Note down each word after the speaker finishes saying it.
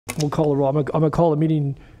we'll call the roll. I'm going to call the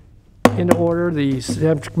meeting into order. The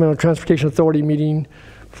Sacramento Transportation Authority meeting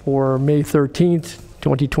for May 13th,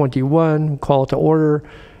 2021. Call it to order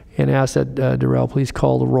and ask that Darrell please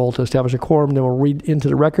call the roll to establish a quorum. Then we'll read into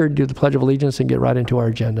the record, do the Pledge of Allegiance, and get right into our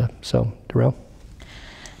agenda. So, Darrell.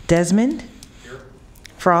 Desmond. Here.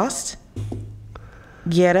 Frost.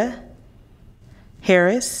 Guerra.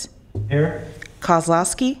 Harris. Here.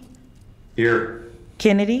 Kozlowski. Here.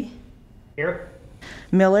 Kennedy. Here.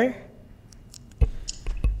 Miller.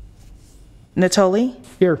 Natoli.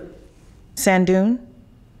 Here. Sandoon.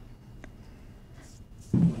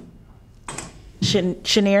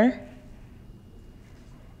 Chenier.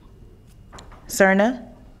 Cerna.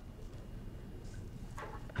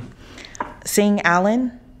 Singh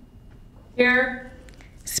Allen. Here.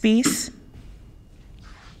 Speece.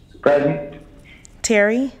 Present.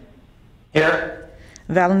 Terry. Here.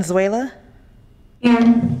 Valenzuela. Here.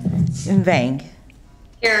 And Vang.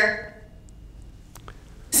 Here.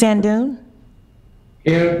 Sandoon.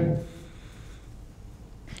 Here.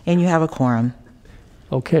 And you have a quorum.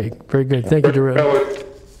 Okay, very good. Thank you, Darrell.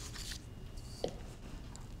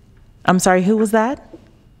 I'm sorry, who was that?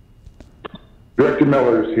 Director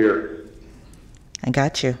Miller is here. I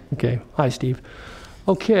got you. Okay. Hi, Steve.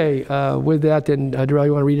 Okay, with that, then, Darrell,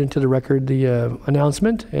 you want to read into the record the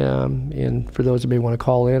announcement, and for those that may want to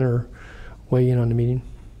call in or weigh in on the meeting?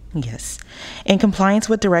 Yes. In compliance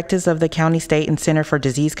with directives of the County, State, and Center for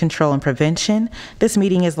Disease Control and Prevention, this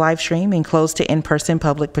meeting is live streamed and closed to in-person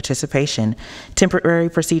public participation. Temporary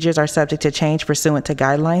procedures are subject to change pursuant to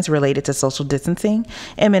guidelines related to social distancing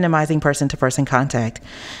and minimizing person-to-person contact.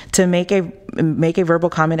 To make a verbal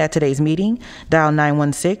comment at today's meeting, dial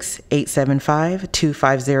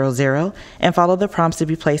 916-875-2500 and follow the prompts to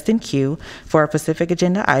be placed in queue for a specific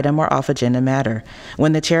agenda item or off-agenda matter.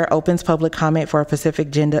 When the chair opens public comment for a specific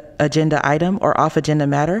agenda item or off-agenda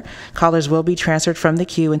matter, callers will be transferred from the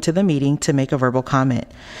queue into the meeting to make a verbal comment.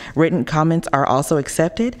 Written comments are also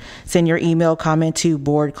accepted. Send your email comment to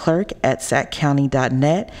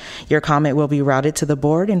boardclerk@saccounty.net. Your comment will be routed to the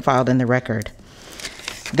board and filed in the record.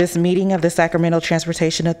 This meeting of the Sacramento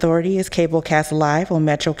Transportation Authority is cablecast live on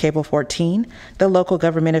Metro Cable 14, the local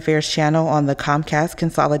government affairs channel on the Comcast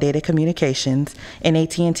Consolidated Communications and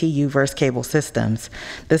AT&T U-verse cable systems.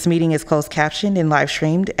 This meeting is closed captioned and live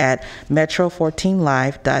streamed at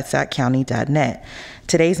metro14live.saccounty.net.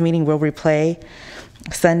 Today's meeting will replay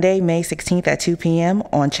Sunday, May 16th at 2 p.m.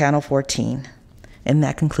 on Channel 14. And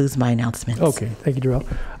that concludes my announcements. Okay, thank you, Darrell.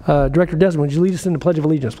 Director Desmond, would you lead us in the Pledge of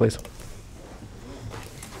Allegiance, please?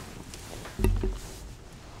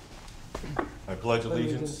 I pledge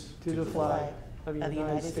allegiance to the flag of the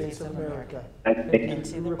United States of America and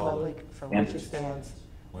to the republic for which it stands,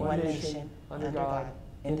 one nation, under God,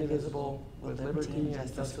 indivisible, with liberty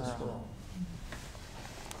and justice for all.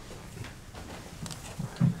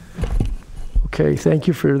 Okay, thank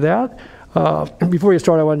you for that. Before we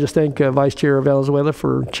start, I want to just thank Vice Chair Valenzuela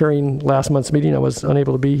for chairing last month's meeting. I was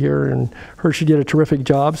unable to be here, and heard she did a terrific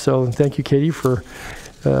job, so thank you, Katie, for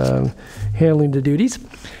handling the duties.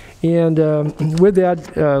 And with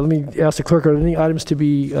that, let me ask the clerk, are there any items to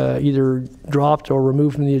be either dropped or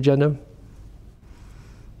removed from the agenda?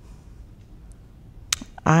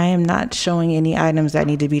 I am not showing any items that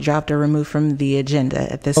need to be dropped or removed from the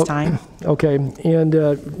agenda at this time. Okay, and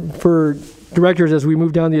for directors, as we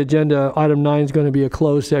move down the agenda, item 9 is going to be a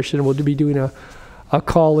closed session. We'll be doing a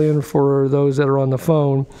call-in for those that are on the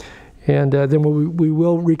phone. And then we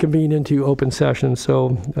will reconvene into open session,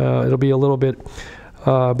 so it'll be a little bit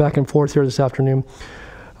back and forth here this afternoon.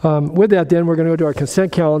 With that, then, we're going to go to our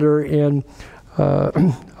consent calendar, and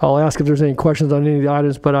I'll ask if there's any questions on any of the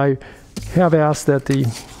items, but I have asked that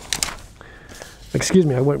excuse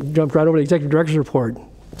me, jumped right over the Executive Director's report.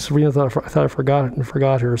 Serena thought I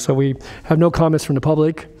forgot her. So we have no comments from the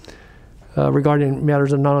public regarding matters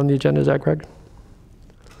that are not on the agenda. Is that correct?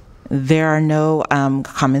 There are no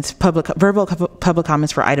comments, verbal public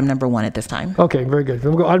comments for item number 1 at this time. Okay, very good.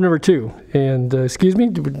 We'll go item number 2. And excuse me,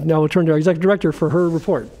 now we'll turn to our Executive Director for her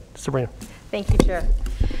report. Sabrina. Thank you, Chair.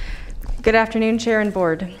 Good afternoon, Chair and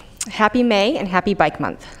Board. Happy May and happy Bike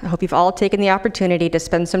Month. I hope you've all taken the opportunity to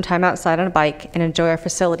spend some time outside on a bike and enjoy our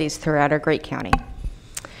facilities throughout our great county.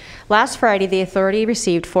 Last Friday, the authority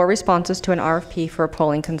received 4 responses to an RFP for a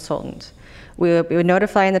polling consultant. We will be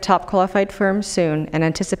notifying the top qualified firms soon and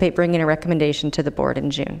anticipate bringing a recommendation to the board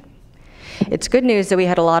in June. It's good news that we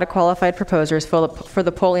had a lot of qualified proposers for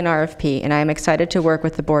the polling RFP, and I am excited to work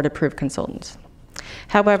with the board-approved consultants.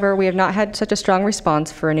 However, we have not had such a strong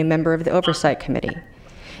response for a new member of the Oversight Committee.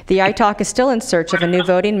 The ITAC is still in search of a new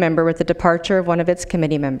voting member with the departure of one of its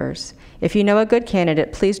committee members. If you know a good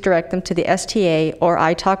candidate, please direct them to the STA or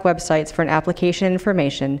ITAC websites for an application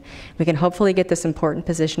information. We can hopefully get this important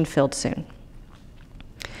position filled soon.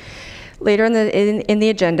 Later in the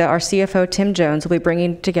agenda, our CFO, Tim Jones, will be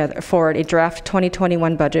bringing forward a draft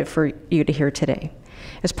 2021 budget for you to hear today.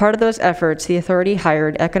 As part of those efforts, the authority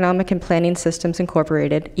hired Economic and Planning Systems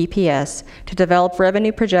Incorporated, EPS, to develop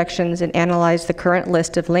revenue projections and analyze the current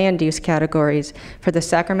list of land use categories for the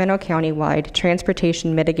Sacramento County-wide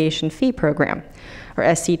Transportation Mitigation Fee Program, or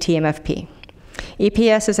SCTMFP.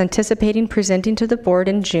 EPS is anticipating presenting to the board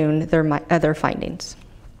in June their findings.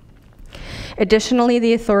 Additionally,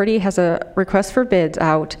 the authority has a request for bids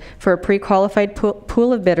out for a pre-qualified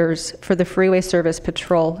pool of bidders for the Freeway Service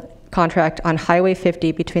Patrol contract on Highway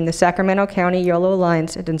 50 between the Sacramento County Yolo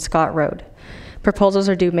Lines and Scott Road. Proposals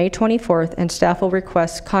are due May 24th, and staff will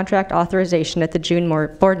request contract authorization at the June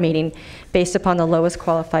board meeting based upon the lowest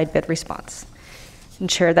qualified bid response. And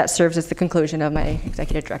Chair, that serves as the conclusion of my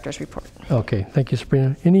Executive Director's report. Okay, thank you,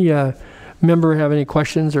 Sabrina. Any member have any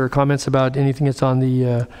questions or comments about anything that's on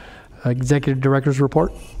the Executive Director's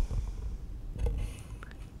report?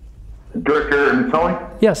 Director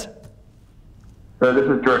Nsali? Yes. This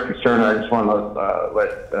is Director Stern. I just want to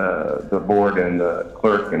let the board and the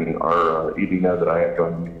clerk and our ED know that I have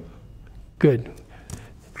joined the meeting. Good.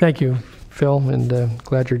 Thank you, Phil, and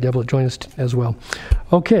glad you're able to join us as well.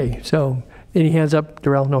 Okay, so any hands up,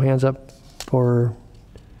 Darrell? No hands up for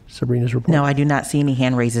Sabrina's report? No, I do not see any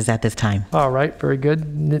hand raises at this time. All right, very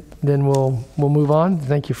good. Then we'll move on.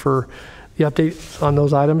 Thank you for the update on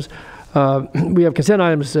those items. We have consent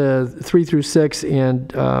items 3 through 6,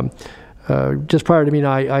 and just prior to meeting,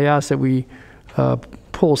 I asked that we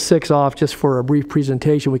pull 6 off just for a brief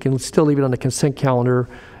presentation. We can still leave it on the consent calendar.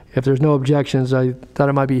 If there's no objections, I thought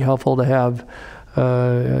it might be helpful to have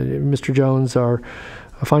Mr. Jones, our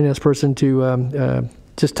finance person, to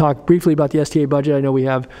just talk briefly about the STA budget. I know we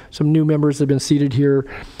have some new members that have been seated here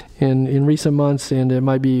in recent months, and it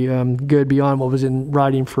might be good beyond what was in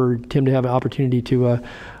writing for Tim to have an opportunity to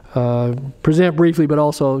present briefly, but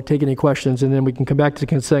also take any questions, and then we can come back to the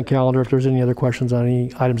consent calendar if there's any other questions on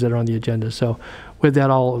any items that are on the agenda. So with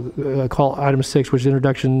that, I'll call item 6, which is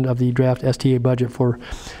introduction of the draft STA budget for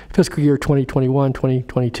fiscal year 2021,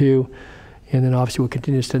 2022. And then obviously we'll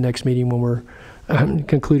continue this to the next meeting when we're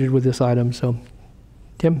concluded with this item. So,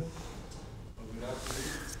 Tim?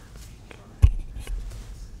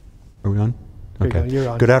 Are we on? Okay. You're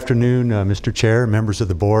on. Good afternoon, Mr. Chair, members of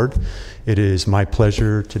the board. It is my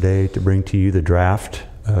pleasure today to bring to you the draft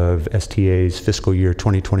of STA's fiscal year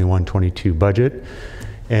 2021-22 budget.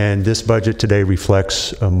 And this budget today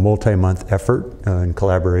reflects a multi-month effort in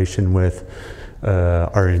collaboration with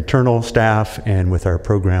our internal staff and with our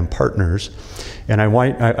program partners. And I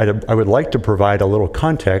would like to provide a little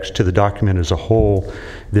context to the document as a whole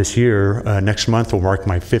this year. Next month will mark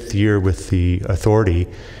my 5th year with the authority.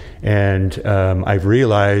 And I've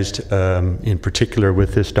realized, in particular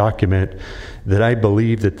with this document, that I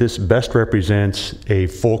believe that this best represents a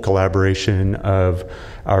full collaboration of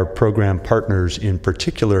our program partners, in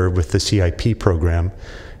particular with the CIP program.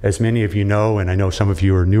 As many of you know, and I know some of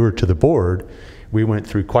you are newer to the board, we went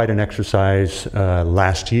through quite an exercise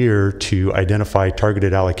last year to identify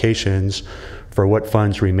targeted allocations for what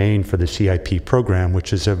funds remain for the CIP program,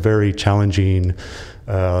 which is a very challenging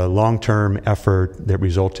long-term effort that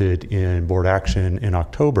resulted in board action in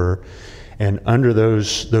October. And under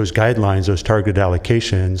those guidelines, those targeted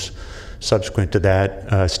allocations, subsequent to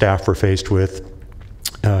that, staff were faced with,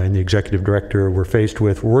 and the executive director were faced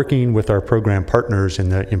with working with our program partners,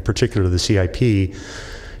 in particular the CIP,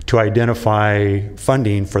 to identify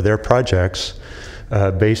funding for their projects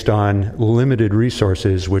based on limited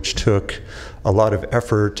resources, which took a lot of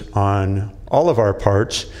effort on all of our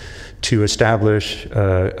parts to establish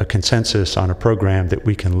a consensus on a program that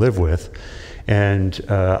we can live with. And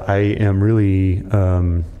I am really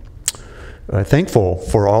thankful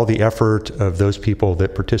for all the effort of those people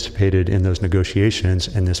that participated in those negotiations,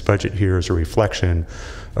 and this budget here is a reflection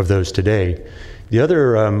of those today. The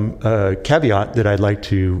other caveat that I'd like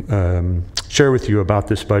to share with you about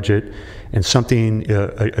this budget, and something,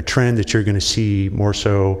 a trend that you're going to see more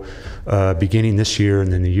so beginning this year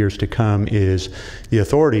and then the years to come, is the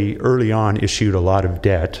authority early on issued a lot of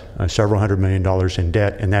debt, several $100 million in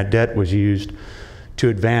debt, and that debt was used to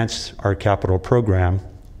advance our capital program,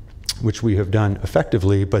 which we have done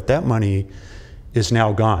effectively, but that money is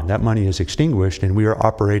now gone. That money is extinguished, and we are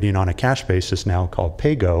operating on a cash basis now called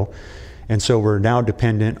PAYGO. And so we're now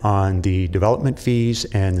dependent on the development fees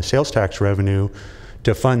and the sales tax revenue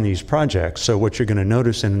to fund these projects. So what you're going to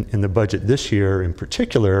notice in the budget this year in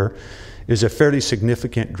particular is a fairly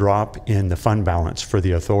significant drop in the fund balance for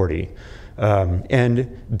the authority.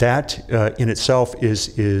 And that in itself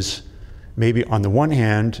is maybe on the one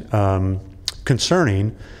hand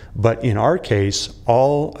concerning, but in our case,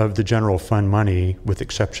 all of the general fund money, with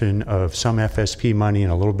exception of some FSP money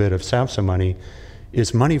and a little bit of SAVSA money,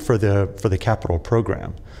 is money for the capital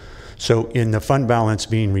program. So in the fund balance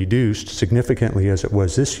being reduced significantly as it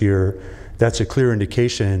was this year, that's a clear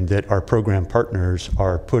indication that our program partners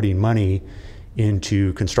are putting money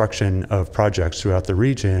into construction of projects throughout the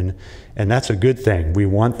region, and that's a good thing. We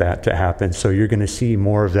want that to happen. So you're going to see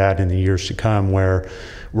more of that in the years to come, where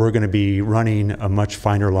we're going to be running a much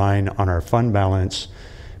finer line on our fund balance,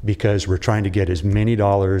 because we're trying to get as many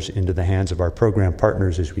dollars into the hands of our program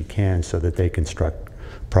partners as we can so that they construct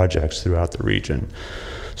projects throughout the region.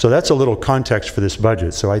 So that's a little context for this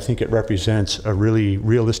budget. So I think it represents a really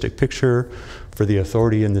realistic picture for the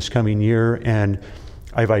authority in this coming year, and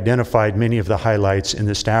I've identified many of the highlights in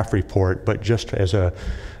the staff report, but just as a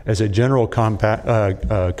general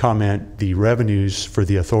comment, the revenues for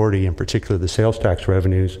the authority, in particular the sales tax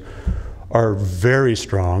revenues, are very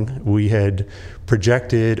strong. We had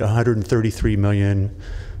projected $133 million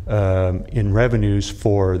in revenues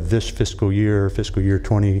for this fiscal year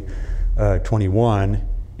 2021,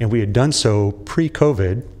 and we had done so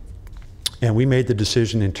pre-COVID, and we made the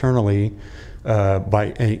decision internally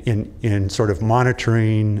in sort of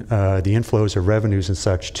monitoring the inflows of revenues and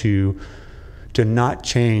such to not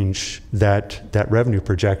change that revenue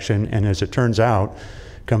projection. And as it turns out,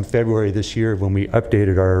 come February this year, when we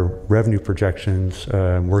updated our revenue projections,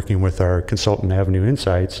 working with our consultant Avenue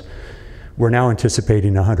Insights, we're now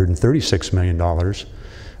anticipating $136 million.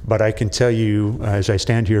 But I can tell you, as I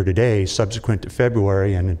stand here today, subsequent to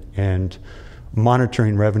February and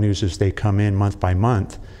monitoring revenues as they come in month by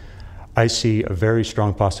month, I see a very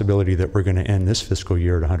strong possibility that we're going to end this fiscal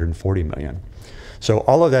year at $140 million. So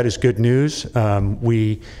all of that is good news.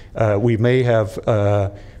 We may have,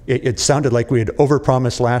 it sounded like we had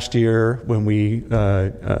overpromised last year when we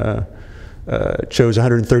chose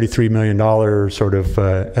 $133 million sort of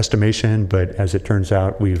estimation, but as it turns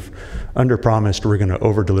out, we've underpromised. We're going to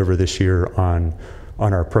overdeliver this year on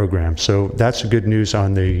our program. So that's good news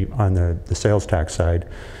on the sales tax side.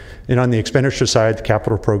 And on the expenditure side, the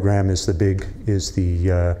capital program is the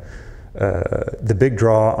big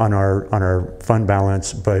draw on our fund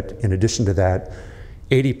balance. But in addition to that,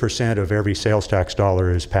 80% of every sales tax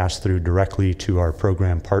dollar is passed through directly to our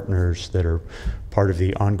program partners that are part of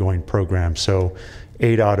the ongoing program. So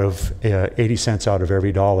 80 cents out of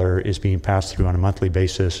every dollar is being passed through on a monthly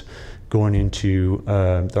basis, going into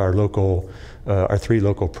our three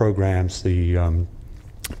local programs, the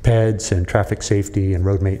PEDS and traffic safety and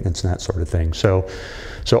road maintenance and that sort of thing. So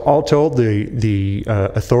all told, the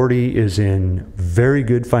authority is in very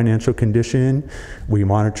good financial condition. We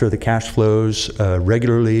monitor the cash flows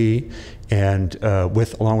regularly, and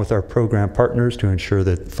along with our program partners, to ensure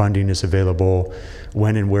that funding is available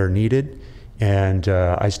when and where needed. And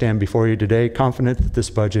I stand before you today confident that this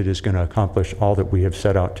budget is going to accomplish all that we have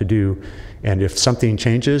set out to do. And if something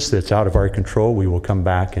changes that's out of our control, we will come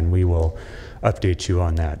back and we will update you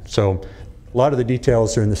on that. So a lot of the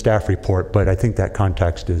details are in the staff report, but I think that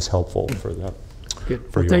context is helpful for that.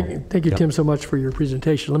 Good. Thank you, Tim, so much for your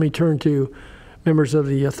presentation. Let me turn to members of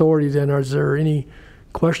the authority then. Is there any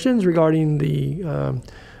questions regarding the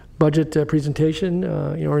budget presentation,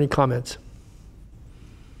 or any comments?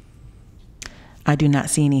 I do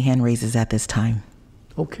not see any hand raises at this time.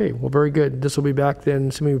 Okay, well, very good. This will be back then,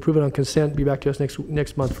 assuming we approve it on consent, be back to us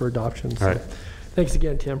next month for adoption. So. All right. Thanks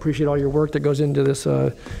again, Tim. Appreciate all your work that goes into this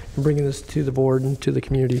and bringing this to the board and to the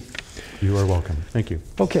community. You are welcome. Thank you.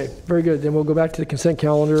 Okay, very good. Then we'll go back to the consent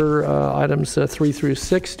calendar, items 3 through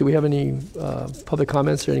 6. Do we have any public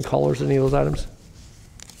comments or any callers on any of those items?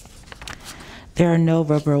 There are no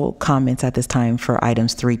verbal comments at this time for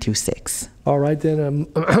items 3 through 6. All right, then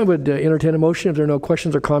I would entertain a motion if there are no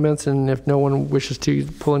questions or comments, and if no one wishes to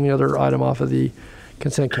pull any other item off of the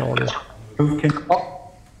consent calendar.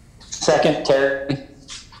 Second, Terry.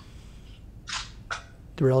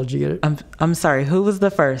 Darrell, did you get it? I'm sorry, who was the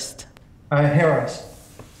first? Harris.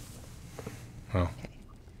 Oh.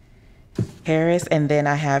 Harris, and then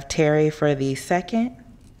I have Terry for the second.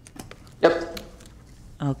 Yep.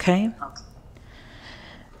 Okay.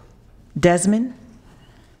 Desmond?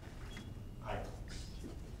 Aye.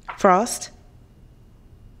 Frost?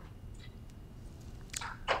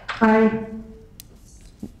 Aye.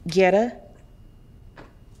 Guetta?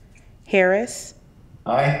 Harris?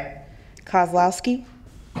 Aye. Kozlowski?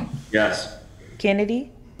 Yes.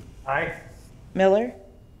 Kennedy? Aye. Miller,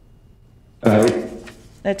 Aye.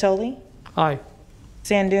 Natoli, Aye.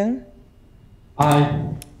 Sandoon,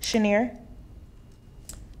 Aye. Chenier,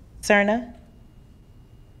 Cerna,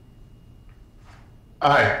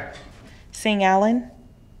 Aye. Singh Allen,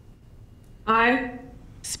 Aye.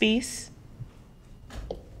 Spees,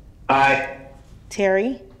 Aye.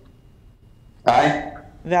 Terry, Aye.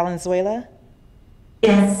 Valenzuela,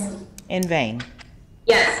 Yes. and Vane.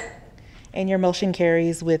 Yes. And your motion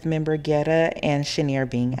carries with member Guerra and Chenier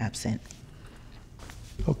being absent.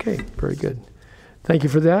 Okay, very good. Thank you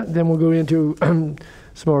for that. Then we'll go into some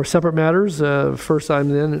more separate matters. First item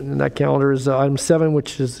then in that calendar is item 7,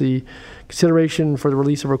 which is the consideration for the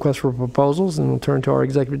release of requests for proposals, and we'll turn to our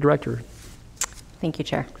executive director. Thank you,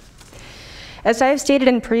 Chair. As I have stated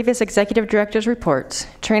in previous executive directors' reports,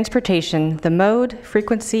 transportation, the mode,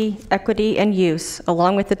 frequency, equity, and use,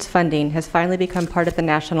 along with its funding, has finally become part of the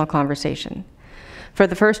national conversation. For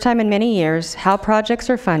the first time in many years, how projects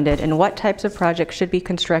are funded and what types of projects should be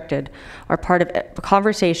constructed are part of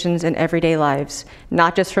conversations in everyday lives,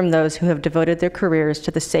 not just from those who have devoted their careers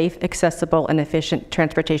to the safe, accessible, and efficient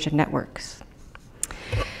transportation networks.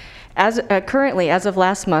 Currently, as of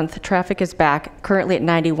last month, traffic is back, currently at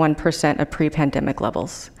 91% of pre-pandemic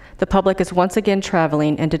levels. The public is once again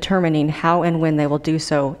traveling and determining how and when they will do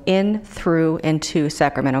so in, through, and to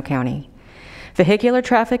Sacramento County. Vehicular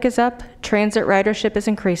traffic is up, transit ridership is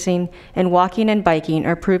increasing, and walking and biking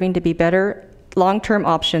are proving to be better long-term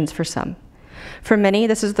options for some. For many,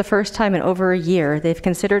 this is the first time in over a year they've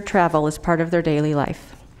considered travel as part of their daily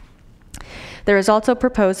life. There is also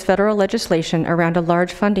proposed federal legislation around a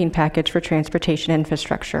large funding package for transportation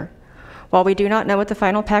infrastructure. While we do not know what the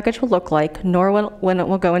final package will look like, nor when it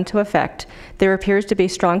will go into effect, there appears to be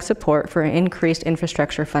strong support for increased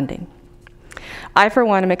infrastructure funding. I, for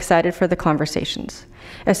one, am excited for the conversations.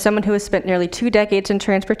 As someone who has spent nearly 2 decades in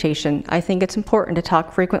transportation, I think it's important to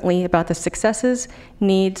talk frequently about the successes,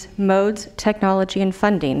 needs, modes, technology, and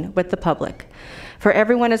funding with the public. For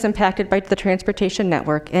everyone is impacted by the transportation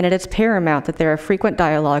network, and it is paramount that there are frequent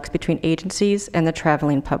dialogues between agencies and the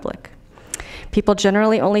traveling public. People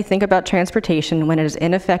generally only think about transportation when it is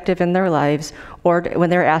ineffective in their lives or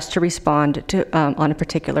when they're asked to respond to, on a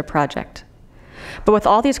particular project. But with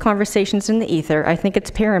all these conversations in the ether, I think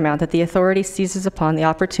it's paramount that the authority seizes upon the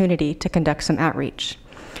opportunity to conduct some outreach.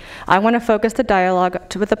 I want to focus the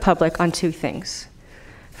dialogue with the public on 2 things.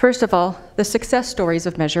 First of all, the success stories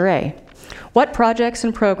of Measure A. What projects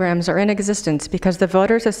and programs are in existence because the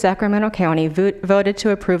voters of Sacramento County voted to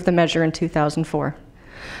approve the measure in 2004?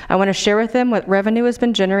 I want to share with them what revenue has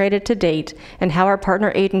been generated to date and how our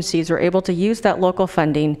partner agencies were able to use that local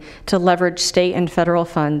funding to leverage state and federal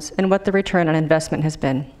funds and what the return on investment has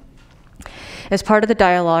been. As part of the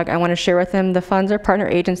dialogue, I want to share with them the funds our partner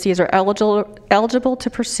agencies are eligible to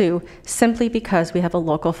pursue simply because we have a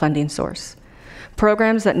local funding source.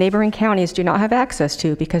 Programs that neighboring counties do not have access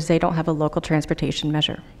to because they don't have a local transportation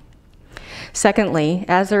measure. Secondly,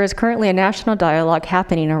 as there is currently a national dialogue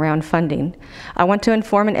happening around funding, I want to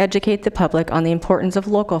inform and educate the public on the importance of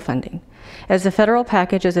local funding. As the federal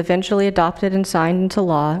package is eventually adopted and signed into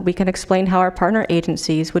law, we can explain how our partner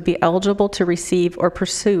agencies would be eligible to receive or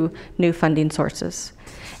pursue new funding sources,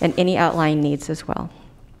 and any outlying needs as well.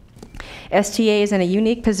 STA is in a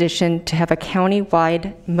unique position to have a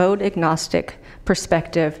county-wide, mode-agnostic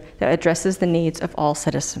perspective that addresses the needs of all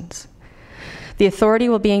citizens. The authority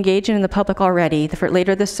will be engaging in the public already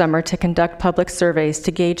later this summer to conduct public surveys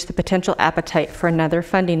to gauge the potential appetite for another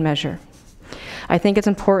funding measure. I think it's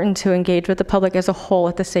important to engage with the public as a whole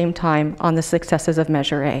at the same time on the successes of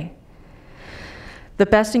Measure A. The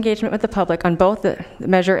best engagement with the public on both the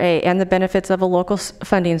Measure A and the benefits of a local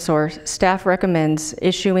funding source, staff recommends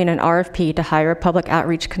issuing an RFP to hire a public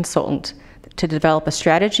outreach consultant to develop a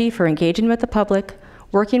strategy for engaging with the public,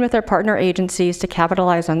 working with our partner agencies to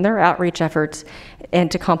capitalize on their outreach efforts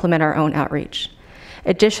and to complement our own outreach.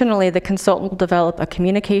 Additionally, the consultant will develop a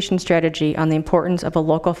communication strategy on the importance of a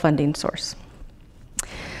local funding source.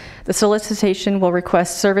 The solicitation will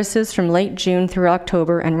request services from late June through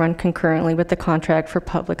October and run concurrently with the contract for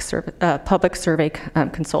public survey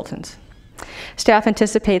consultants. Staff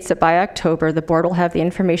anticipates that by October, the board will have the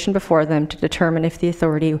information before them to determine if the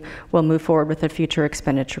authority will move forward with a future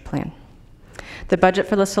expenditure plan. The budget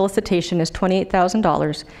for the solicitation is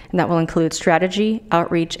 $28,000, and that will include strategy,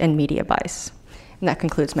 outreach, and media buys. And that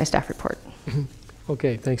concludes my staff report.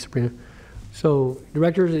 Okay, thanks, Sabrina. So,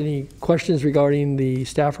 directors, any questions regarding the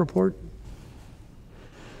staff report?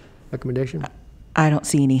 Recommendation? I don't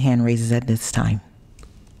see any hand raises at this time.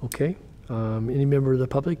 Okay. Any member of the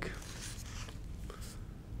public?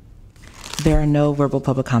 There are no verbal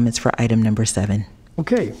public comments for item number 7.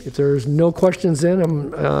 Okay, if there's no questions then,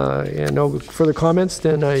 and no further comments,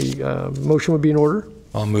 then a motion would be in order.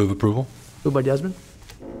 I'll move approval. Moved by Desmond.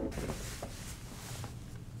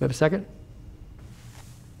 We have a second?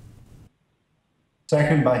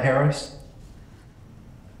 Second by Harris.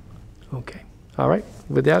 Okay. All right.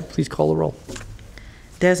 With that, please call the roll.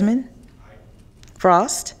 Desmond?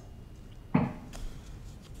 Frost?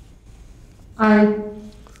 Aye.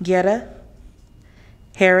 Guerra?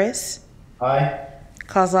 Harris? Aye.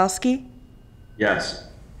 Kozlowski? Yes.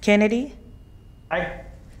 Kennedy? Aye.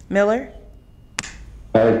 Miller?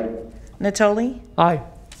 Aye. Natoli? Aye.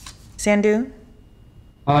 Sandu?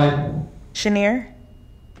 Aye. Chenier?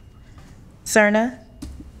 Cerna?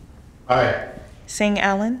 Aye. Singh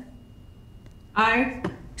Allen? Aye.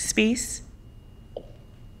 Spees?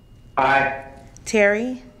 Aye.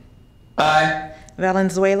 Terry? Aye.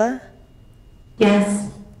 Valenzuela?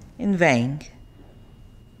 Yes. And Vang.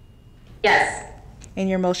 Yes. And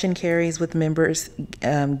your motion carries with members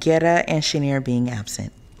Guerra and Chenier being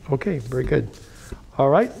absent. Okay, very good. All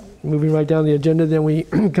right, moving right down the agenda, then we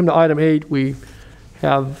come to item 8. We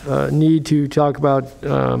have a need to talk about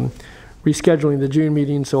rescheduling the June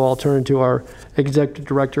meeting, so I'll turn to our executive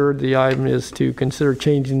director. The item is to consider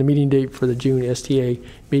changing the meeting date for the June STA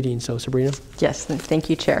meeting. So Sabrina? Yes,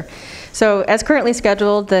 thank you, Chair. So as currently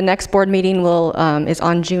scheduled, the next board meeting is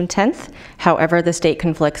on June 10th. However, this date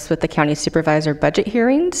conflicts with the county supervisor budget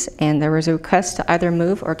hearings, and there was a request to either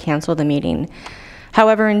move or cancel the meeting.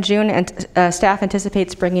 However, in June, staff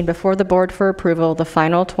anticipates bringing before the board for approval the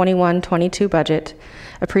final 21-22 budget,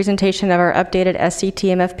 a presentation of our updated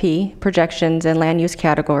SCTMFP projections and land use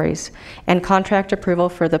categories, and contract approval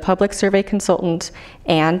for the public survey consultant,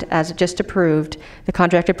 and, as just approved, the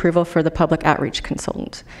contract approval for the public outreach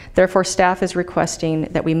consultant. Therefore, staff is requesting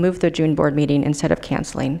that we move the June board meeting instead of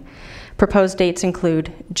canceling. Proposed dates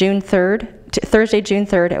include Thursday, June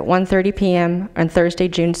 3rd at 1:30 p.m. and Thursday,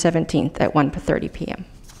 June 17th at 1:30 p.m.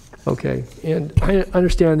 Okay, and I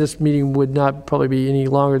understand this meeting would not probably be any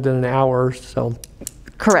longer than an hour, so.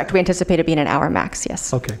 Correct. We anticipate it being an hour max,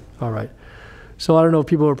 yes. Okay, all right. So I don't know if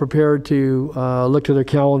people are prepared to look to their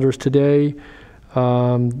calendars today.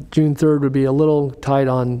 June 3rd would be a little tight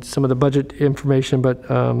on some of the budget information,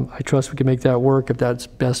 but I trust we can make that work if that's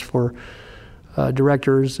best for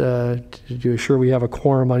directors to assure we have a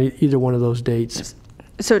quorum on either one of those dates.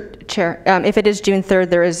 So, Chair, if it is June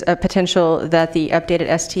 3rd, there is a potential that the updated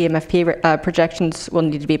STMFP projections will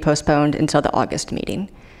need to be postponed until the August meeting.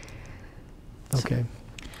 Okay.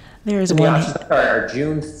 There is The one. options are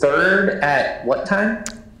June 3rd at what time?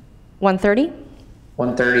 1:30?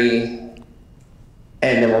 1:30.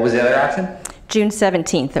 And then what was the other option? June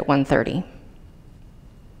 17th at 1:30.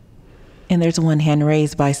 And there's one hand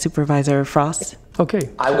raised by Supervisor Frost.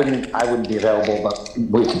 Okay. I wouldn't be available, but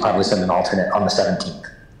we can probably send an alternate on the 17th.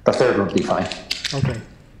 The 3rd would be fine. Okay,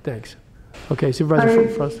 thanks. Okay, Supervisor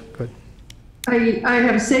Frost, go ahead. I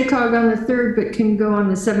have SACOG on the 3rd, but can go on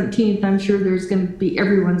the 17th. I'm sure there's going to be,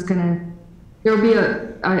 there'll be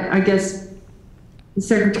I guess the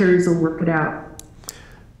secretaries will work it out.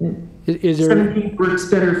 Is there? 17th works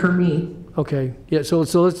better for me. Okay, yeah, so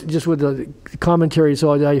let's just with the commentary.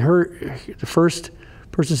 So I heard the first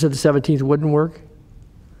person said the 17th wouldn't work.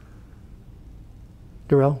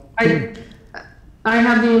 Darrell? I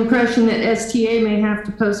have the impression that STA may have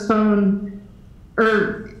to postpone,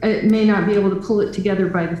 or it may not be able to pull it together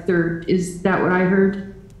by the 3rd. Is that what I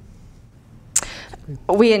heard?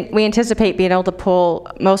 We anticipate being able to pull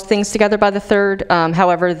most things together by the 3rd.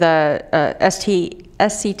 However, the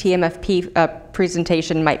SCTMFP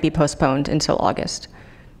presentation might be postponed until August.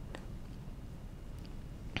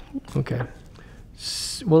 Okay.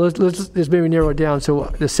 Well, let's maybe narrow it down. So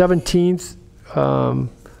the 17th,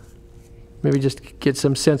 maybe just get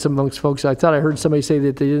some sense amongst folks. I thought I heard somebody say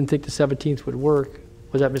that they didn't think the 17th would work.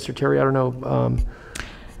 Was that Mr. Terry? I don't know.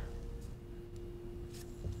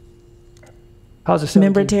 How's the 17th?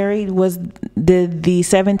 Member Terry, did the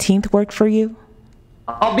 17th work for you?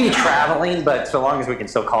 I'll be traveling, but so long as we can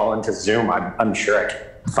still call into Zoom, I'm sure I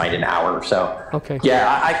can find an hour or so. Okay.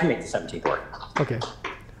 Yeah, I can make the 17th work. Okay.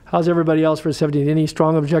 How's everybody else for the 17th? Any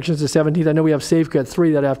strong objections to the 17th? I know we have SAFECA at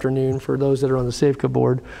 3 that afternoon for those that are on the SAFECA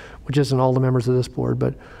board, which isn't all the members of this board,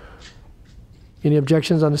 but any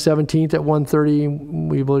objections on the 17th at 1:30?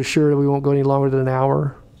 We will assure that we won't go any longer than an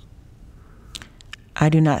hour. I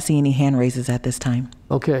do not see any hand raises at this time.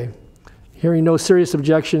 Okay. Hearing no serious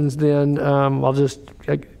objections, then I'll just,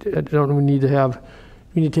 I don't we need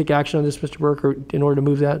to take action on this, Mr. Burke, or in order to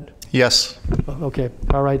move that? Yes. Okay.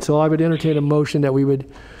 All right. So I would entertain a motion that we would,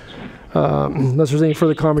 unless there's any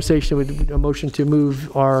further conversation, a motion to move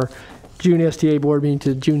our June STA board meeting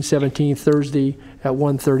to June 17th, Thursday at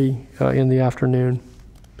 1:30 in the afternoon.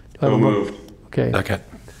 So moved. Okay. Second.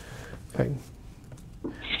 Okay.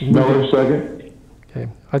 Miller, second. Okay.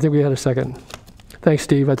 I think we had a second. Thanks,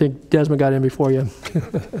 Steve. I think Desmond got in before you.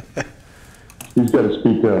 He's got to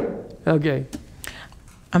speak up. Okay.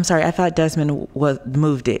 I'm sorry, I thought Desmond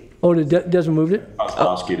moved it. Oh, did Desmond moved it?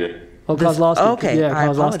 Kozlowski did. Oh, Kozlowski. Okay, Yeah, I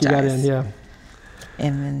Kozlowski got in, apologize. yeah.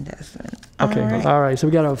 And then Desmond. Okay, All right. all right. So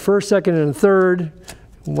we got a first, second, and a third.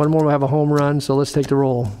 One more will have a home run, so let's take the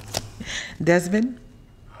roll. Desmond?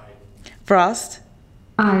 Frost?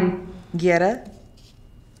 Aye. Guerra?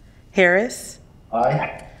 Harris?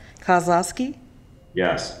 Aye. Kozlowski?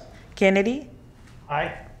 Yes. Kennedy?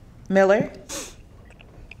 Aye. Miller?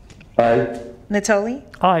 Aye. Natoli?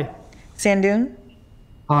 Aye. Sandoon?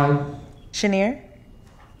 Aye. Chenier?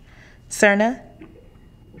 Cerna?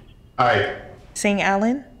 Aye. Singh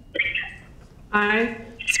Allen? Aye.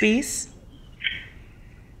 Spees?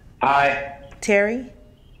 Aye. Terry?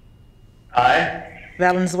 Aye.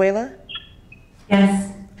 Valenzuela?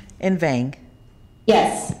 Yes. And Vang?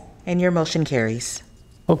 Yes. And your motion carries.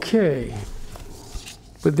 Okay.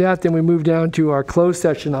 With that, then we move down to our closed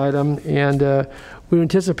session item, and we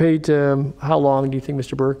anticipate, how long do you think,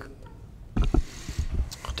 Mr. Burke?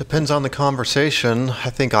 Depends on the conversation.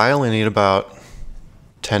 I think I only need about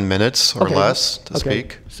 10 minutes or Okay. less to Okay.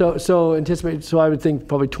 speak. So anticipate, so I would think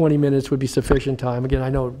probably 20 minutes would be sufficient time. Again, I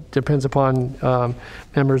know it depends upon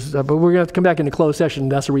members, but we're going to have to come back into closed session.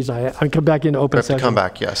 That's the reason I come back into We open have session. to come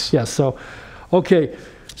back, yes. Yes, so, okay.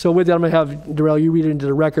 So with that, I'm going to have Darrell, you read it into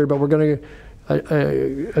the record, but we're going to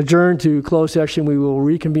adjourn to closed session. We will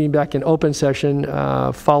reconvene back in open session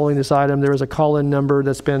following this item. There is a call-in number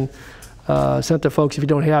that's been sent to folks. If you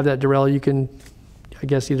don't have that, Darrell, you can, I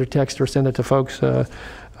guess, either text or send it to folks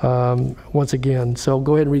once again. So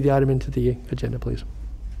go ahead and read the item into the agenda, please.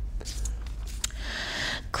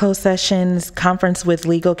 Closed sessions, conference with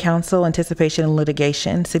legal counsel, anticipation and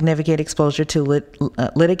litigation, significant exposure to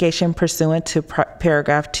litigation pursuant to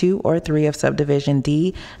paragraph 2 or 3 of subdivision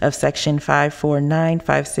D of section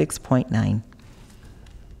 54956.9.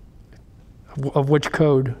 Of which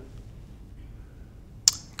code?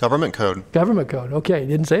 Government code. Government code. Okay,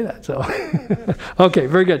 didn't say that, so. Okay,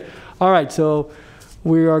 very good. All right, so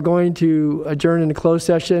we are going to adjourn into closed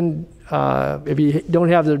session. If you don't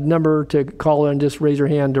have the number to call in, just raise your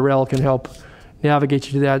hand. Darrell can help navigate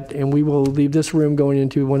you to that. And we will leave this room going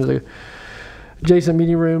into one of the adjacent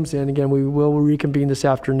meeting rooms. And again, we will reconvene this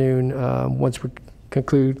afternoon once we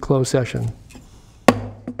conclude closed session.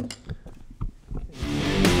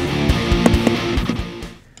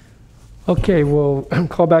 Okay, we'll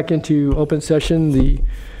call back into open session the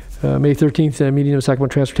May 13th meeting of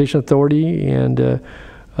Sacramento Transportation Authority. And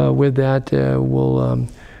with that, we'll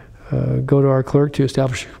go to our clerk to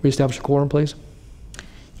reestablish a quorum, please.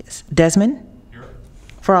 Yes. Desmond? Here.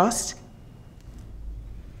 Frost?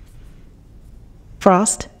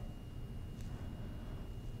 Frost?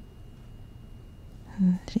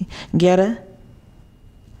 Guerra?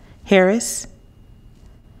 Harris?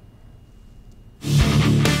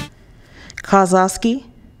 Kozlowski?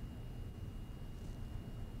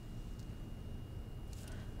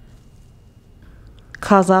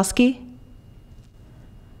 Kozlowski?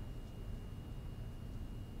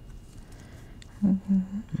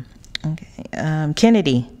 Okay.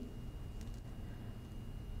 Kennedy?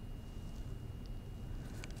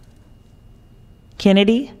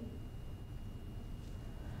 Kennedy?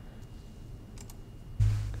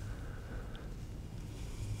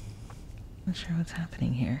 Not sure what's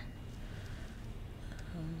happening here.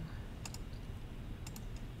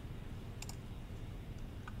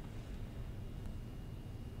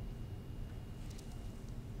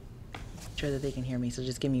 Sure that they can hear me, so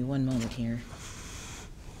just give me one moment here.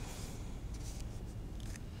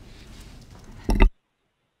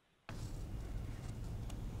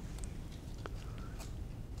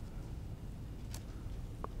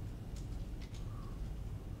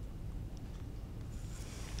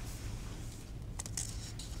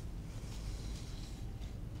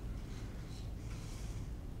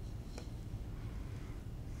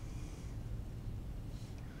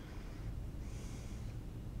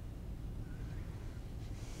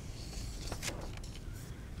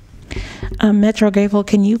 Metro Gable,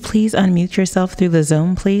 can you please unmute yourself through the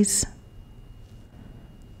Zoom, please?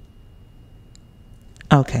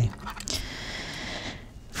 Okay.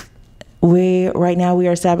 Right now we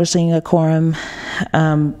are establishing a quorum.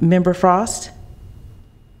 Member Frost?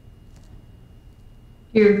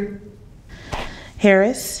 Here.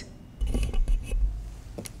 Harris?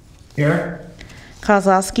 Here.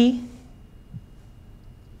 Kozlowski?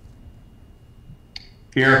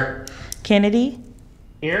 Here. Kennedy?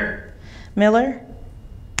 Here. Miller?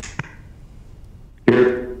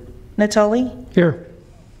 Natoli, Here.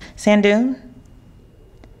 Sandoon,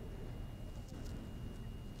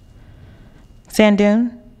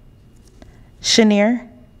 Chenier,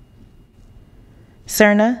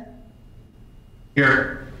 Cerna,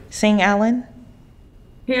 Here. Singh Allen,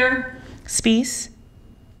 Here. Spees,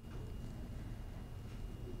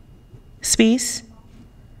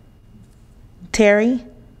 Terry,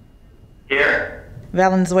 Here.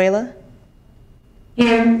 Valenzuela,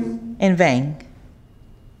 Here. and Vang.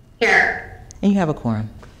 Here. And you have a quorum.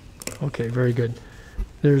 Okay, very good.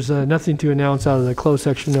 There's nothing to announce out of the closed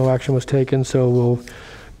section. No action was taken, so we'll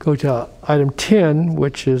go to item 10,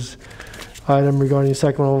 which is item regarding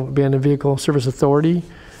Sacramento Abandoned Vehicle Service Authority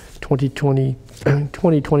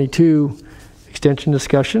 2022 extension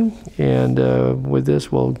discussion. And with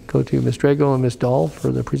this, we'll go to Ms. Drago and Ms. Dahl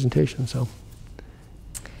for the presentation. So,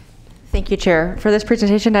 Thank you, Chair. For this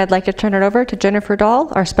presentation, I'd like to turn it over to Jennifer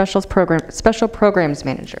Dahl, our Special Programs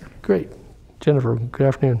Manager. great. Jennifer, good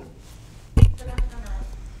afternoon.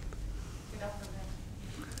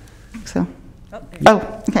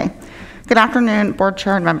 Okay. Good afternoon, board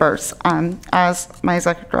chair and members. As my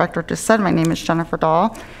executive director just said, my name is Jennifer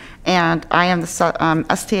Dahl, and I am the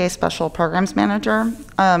STA Special Programs Manager.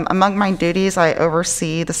 Among my duties, I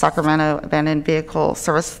oversee the Sacramento Abandoned Vehicle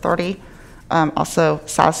Service Authority, also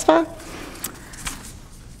SASVA.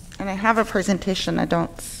 And I have a presentation.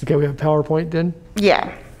 Okay, we have PowerPoint then?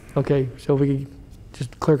 Yeah. Okay, so if we could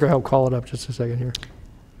just clerk will help call it up just a second here.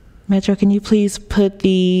 Metro, can you please put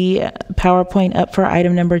the PowerPoint up for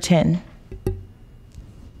item number 10?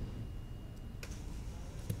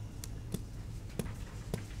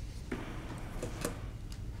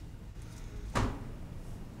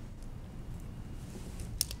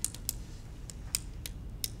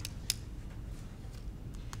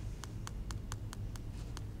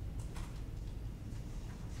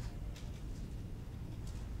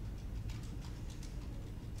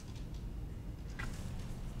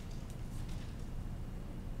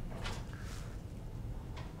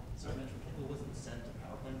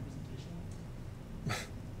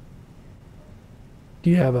 Do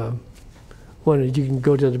you have a one that you can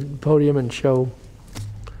go to the podium and show?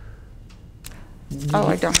 Oh,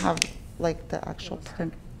 I don't have like the actual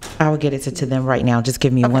print. I will get it to them right now. Just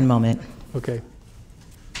give me one moment. Okay.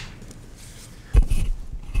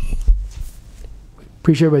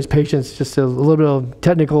 Appreciate everybody's patience. Just a little bit of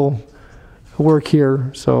technical work here,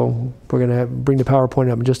 so we're going to bring the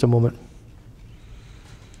PowerPoint up in just a moment.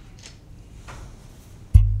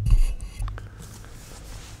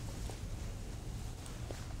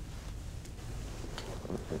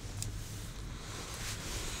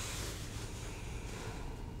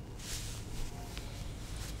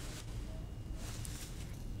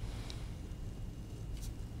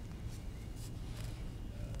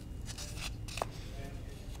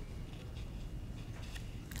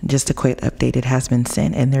 Just a quick update, it has been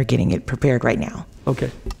sent and they're getting it prepared right now.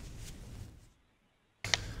 Okay.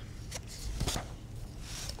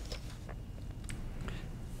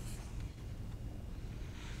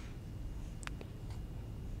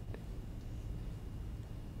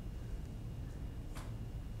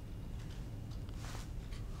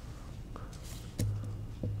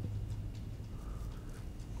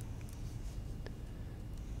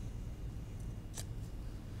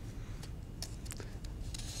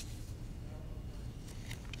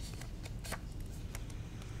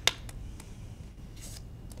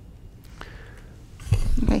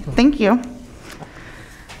 Okay, thank you.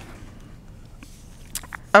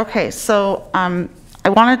 Okay, so I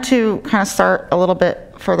wanted to kind of start a little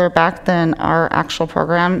bit further back than our actual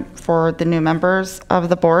program for the new members of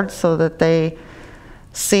the board so that they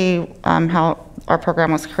see how our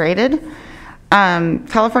program was created.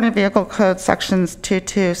 California Vehicle Code sections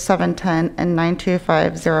 22710 and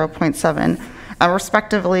 9250.7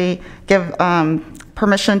 respectively give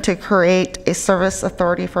permission to create a service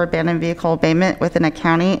authority for abandoned vehicle abatement within a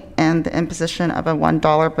county and the imposition of a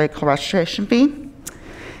 $1 vehicle registration fee.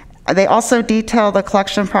 They also detail the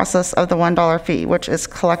collection process of the $1 fee, which is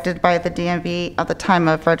collected by the DMV at the time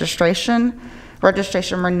of registration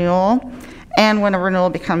renewal, and when a renewal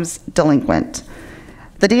becomes delinquent.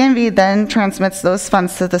 The DMV then transmits those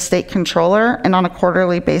funds to the state controller, and on a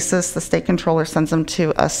quarterly basis, the state controller sends them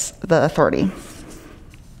to us, the authority.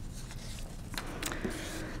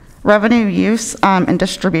 Revenue use and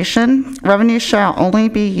distribution. Revenue shall only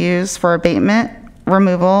be used for abatement,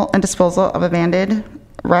 removal, and disposal of abandoned,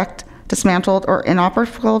 wrecked, dismantled, or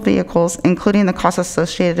inoperable vehicles, including the costs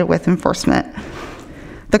associated with enforcement.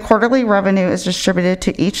 The quarterly revenue is distributed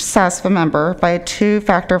to each SASVA member by a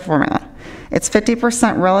two-factor formula. It's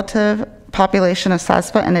 50% relative population of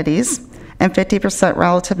SASVA entities and 50%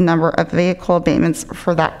 relative number of vehicle abatements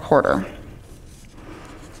for that quarter.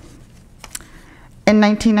 In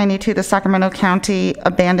 1992, the Sacramento County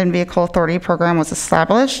Abandoned Vehicle Authority program was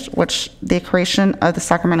established, which the creation of the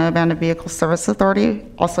Sacramento Abandoned Vehicle Service Authority,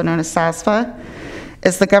 also known as SASVA,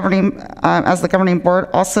 is the governing board,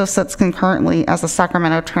 also sits concurrently as the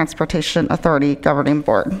Sacramento Transportation Authority Governing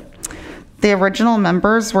Board. The original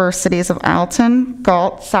members were cities of Alton,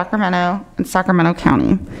 Galt, Sacramento, and Sacramento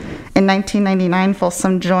County. In 1999,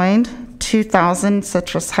 Folsom joined, 2000,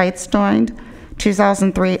 Citrus Heights joined,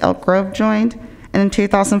 2003, Elk Grove joined, and in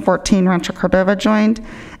 2014, Rancho Cordova joined,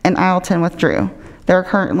 and Ileton withdrew. There are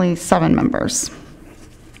currently 7 members.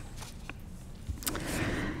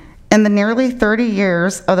 In the nearly 30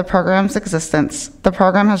 years of the program's existence, the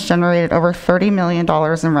program has generated over $30 million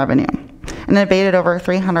in revenue and abated over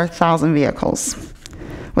 300,000 vehicles.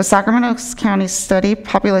 With Sacramento County's steady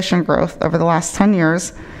population growth over the last 10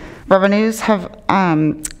 years, revenues have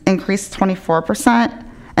increased 24%,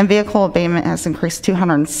 and vehicle abatement has increased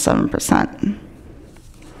 207%.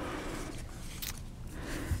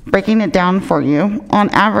 Breaking it down for you, on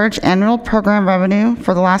average, annual program revenue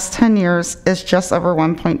for the last 10 years is just over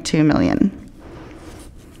 $1.2 million.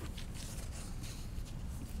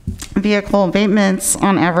 Vehicle abatements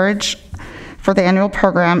on average for the annual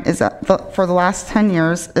program is for the last 10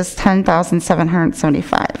 years is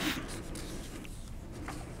 10,775.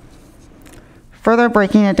 Further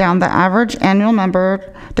breaking it down, the average annual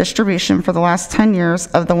member distribution for the last 10 years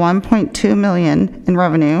of the $1.2 million in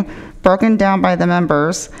revenue, broken down by the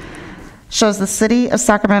members, shows the city of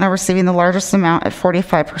Sacramento receiving the largest amount at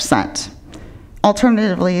 45%.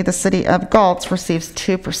 Alternatively, the city of Galt receives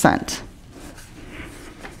 2%.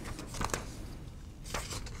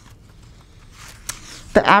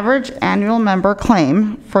 The average annual member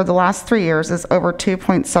claim for the last 3 years is over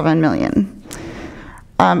 $2.7 million.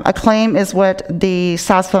 A claim is what the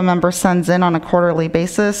SASVA member sends in on a quarterly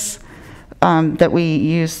basis that we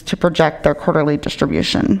use to project their quarterly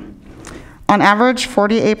distribution. On average,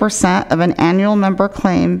 48% of an annual member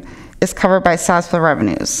claim is covered by SASVA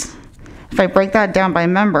revenues. If I break that down by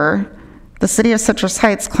member, the city of Citrus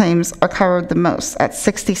Heights claims are covered the most at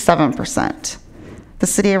 67%. The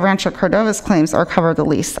city of Rancho Cordova's claims are covered the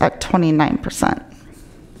least at 29%.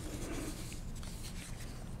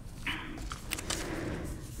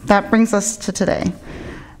 That brings us to today.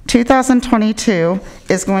 2022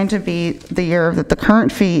 is going to be the year that the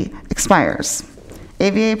current fee expires.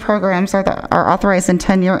 AVA programs are authorized in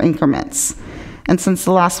 10-year increments. And since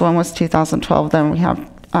the last one was 2012, then we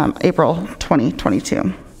have April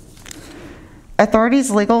 2022. Authority's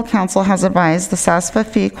legal counsel has advised the SASVA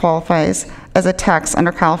fee qualifies as a tax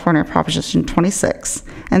under California Proposition 26,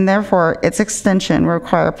 and therefore its extension will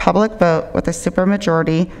require a public vote with a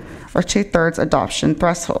supermajority or 2/3 adoption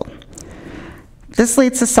threshold. This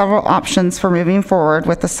leads to several options for moving forward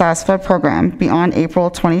with the SASVA program beyond April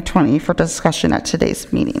 2020 for discussion at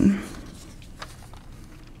today's meeting.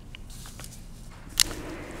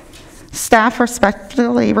 Staff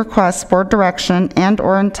respectfully requests board direction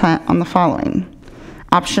and/or intent on the following.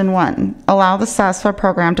 Option 1, allow the SASVA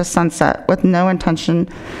program to sunset with no intention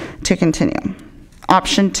to continue.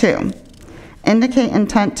 Option 2, indicate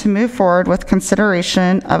intent to move forward with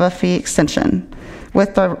consideration of a fee extension,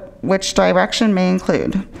 which direction may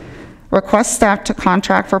include request staff to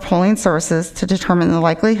contract for polling services to determine the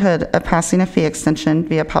likelihood of passing a fee extension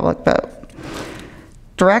via public vote.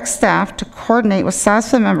 Direct staff to coordinate with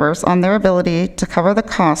SASVA members on their ability to cover the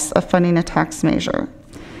costs of funding a tax measure,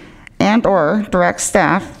 and/or direct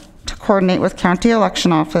staff to coordinate with county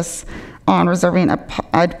election office on reserving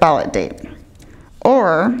a ballot date,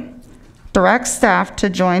 or direct staff to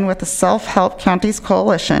join with the Self-Help Counties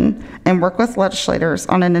Coalition and work with legislators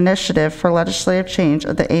on an initiative for legislative change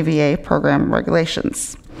of the AVA program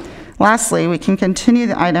regulations. Lastly, we can continue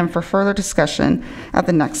the item for further discussion at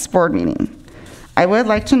the next board meeting. I would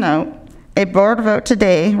like to note, a board vote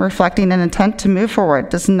today reflecting an intent to move forward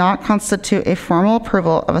does not constitute a formal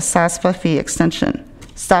approval of a SASVA fee extension.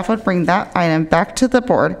 Staff would bring that item back to the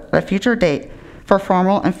board at a future date for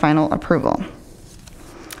formal and final approval.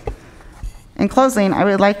 In closing, I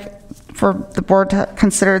would like for the board to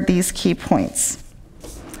consider these key points.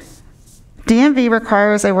 DMV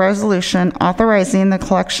requires a resolution authorizing the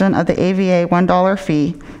collection of the AVA $1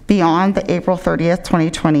 fee beyond the April 30th,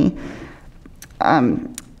 2020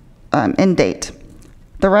 end date.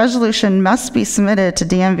 The resolution must be submitted to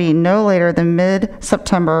DMV no later than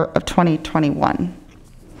mid-September of 2021.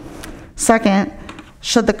 Second,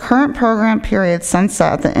 should the current program period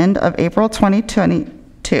sunset at the end of April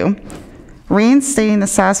 2022, Reinstating the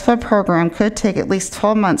SASFA program could take at least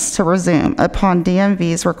 12 months to resume upon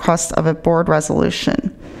DMV's request of a board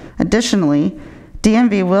resolution. Additionally,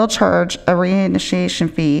 DMV will charge a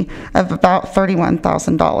reinitiation fee of about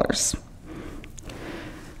 $31,000.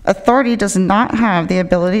 Authority does not have the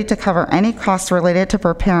ability to cover any costs related to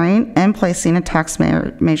preparing and placing a tax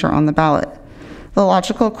measure on the ballot. The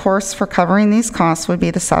logical course for covering these costs would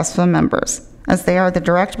be the SASFA members, as they are the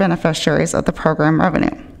direct beneficiaries of the program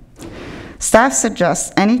revenue. Staff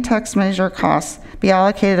suggests any tax measure costs be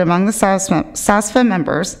allocated among the SASFA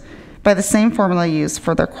members by the same formula used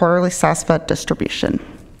for their quarterly SASFA distribution.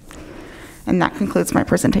 And that concludes my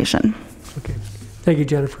presentation. Okay. Thank you,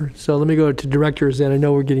 Jennifer. So let me go to directors, and I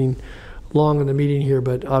know we're getting long in the meeting here,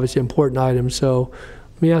 but obviously important items. So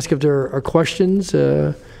let me ask if there are questions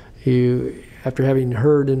after having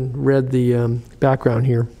heard and read the background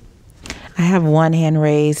here. I have one hand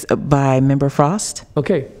raised by Member Frost.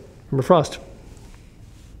 Okay, Member Frost.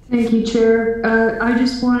 Thank you, Chair. I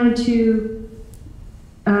just wanted to,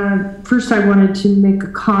 first I wanted to make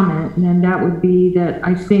a comment, and that would be that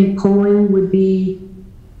I think polling would be,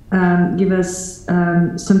 give us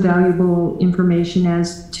some valuable information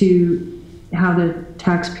as to how the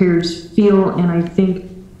taxpayers feel, and I think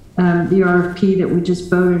the RFP that we just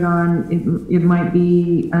voted on, it might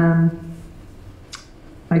be, I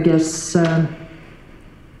guess,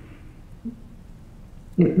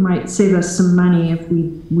 it might save us some money if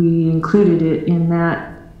we included it in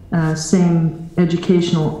that same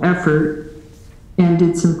educational effort and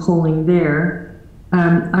did some polling there.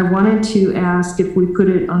 I wanted to ask if we put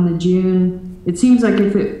it on the June. It seems like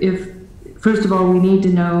if first of all, we need to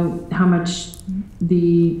know how much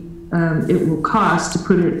it will cost to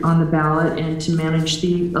put it on the ballot and to manage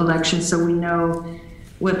the election, so we know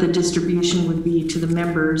what the distribution would be to the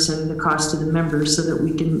members and the cost of the members, so that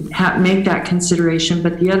we can make that consideration.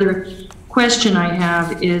 But the other question I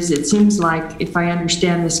have is, it seems like, if I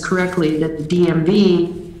understand this correctly, that the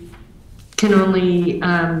DMV can only,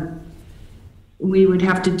 we would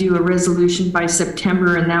have to do a resolution by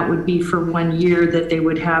September, and that would be for 1 year that they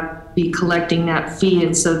would be collecting that fee,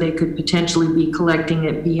 and so they could potentially be collecting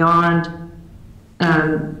it beyond,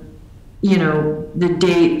 the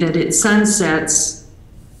date that it sunsets.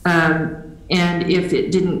 And if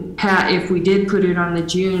it didn't if we did put it on the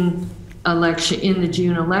June election,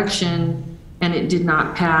 and it did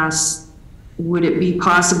not pass, would it be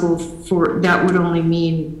possible that would only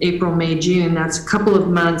mean April, May, June? That's a couple of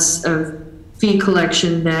months of fee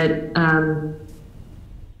collection that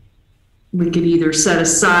we could either set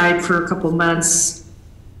aside for a couple months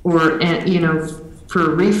or,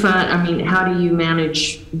 for a refund. I mean, how do you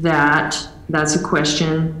manage that? That's a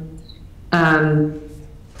question.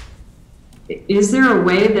 Is there a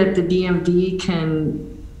way that the DMV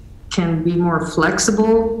can be more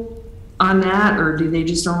flexible on that, or do they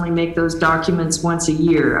just only make those documents once a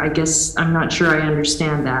year? I guess I'm not sure I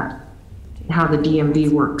understand that, how the DMV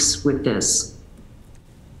works with this.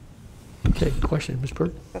 Okay, question, Ms.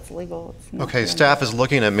 Burke? That's legal. Okay, staff is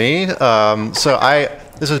looking at me.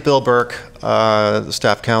 This is Bill Burke, the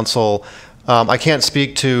staff counsel. I can't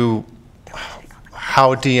speak to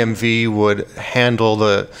how DMV would handle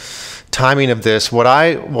the timing of this. What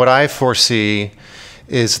I foresee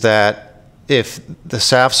is that if the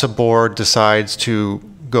SAFSA board decides to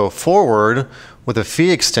go forward with a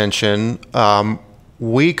fee extension,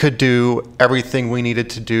 we could do everything we needed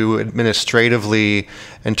to do administratively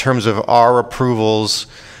in terms of our approvals,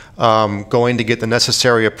 going to get the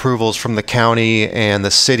necessary approvals from the county and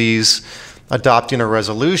the cities, adopting a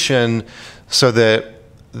resolution, so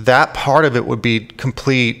that part of it would be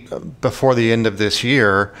complete before the end of this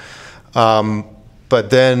year. But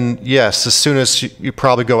then, yes, as soon as you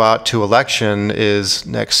probably go out to election is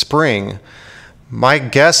next spring. My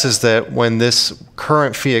guess is that when this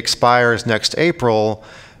current fee expires next April,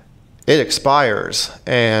 it expires,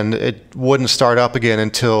 and it wouldn't start up again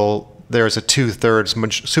until there's a 2/3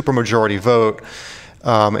 supermajority vote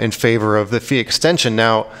in favor of the fee extension.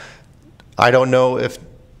 Now, I don't know if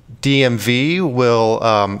DMV will,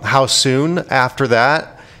 how soon after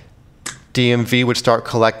that DMV would start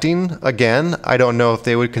collecting again. I don't know if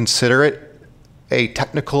they would consider it a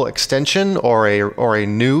technical extension or a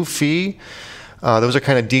new fee. Those are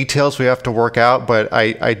kind of details we have to work out, but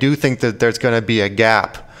I do think that there's going to be a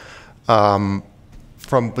gap from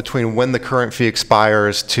between when the current fee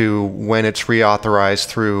expires to when it's reauthorized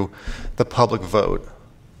through the public vote.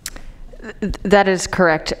 That is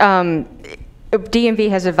correct. DMV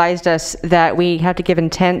has advised us that we have to give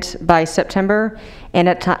intent by September, and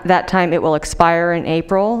at that time it will expire in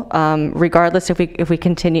April, regardless if we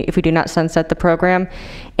do not sunset the program.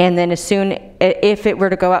 And then if it were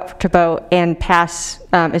to go out to vote and pass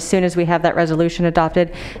as soon as we have that resolution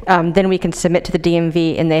adopted, then we can submit to the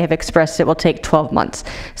DMV, and they have expressed it will take 12 months.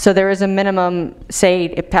 So there is a minimum, say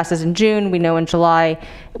it passes in June, we know in July,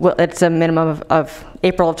 well, it's a minimum of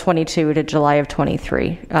April of 22 to July of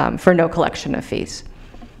 23 for no collection of fees.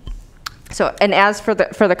 So, and as for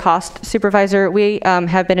the cost, Supervisor, we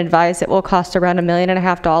have been advised it will cost around $1.5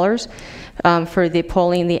 million for the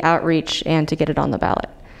polling, the outreach, and to get it on the ballot.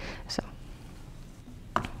 So.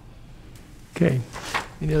 Okay.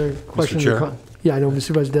 Any other questions? Mr. Chair? Yeah, I know,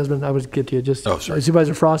 Supervisor Desmond. I would get to you. Just sorry.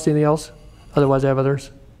 Supervisor Frost. Anything else? Otherwise, I have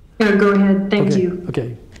others. Yeah, go ahead. Thank you.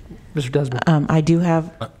 Okay, Mr. Desmond. I do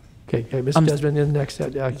have. Okay, Mr. Desmond in next.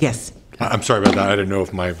 Yes. I'm sorry about that. I didn't know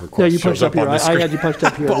if my request Yeah, you shows punched up here. on the I screen. had you punched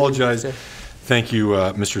up here. I apologize. Okay. Thank you,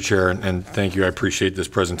 Mr. Chair, and thank you. I appreciate this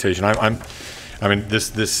presentation. I mean,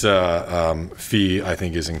 this fee, I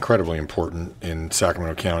think, is incredibly important in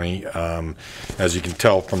Sacramento County. As you can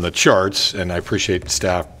tell from the charts, and I appreciate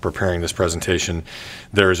staff preparing this presentation,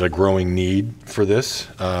 there's a growing need for this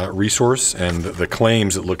resource, and the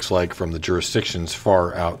claims, it looks like, from the jurisdictions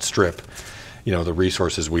far outstrip, the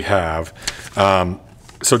resources we have.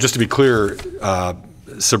 So just to be clear,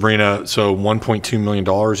 Sabrina, so $1.2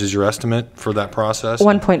 million is your estimate for that process?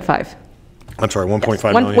 1.5. I'm sorry,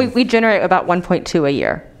 1.5 million? We generate about 1.2 a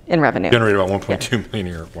year in revenue. Generate about 1.2 million a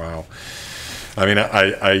year. Wow. I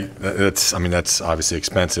mean, that's obviously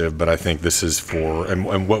expensive, but I think this is for,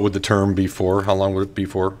 and what would the term be for? How long would it be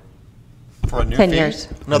for? For a new 10 fee? years.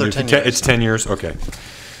 Another 10 years. It's 10 years? Okay.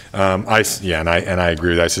 And I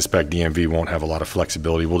agree. I suspect DMV won't have a lot of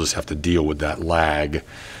flexibility. We'll just have to deal with that lag.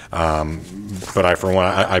 But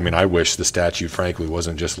I wish the statute, frankly,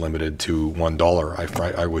 wasn't just limited to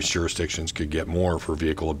 $1. I wish jurisdictions could get more for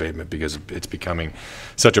vehicle abatement, because it's becoming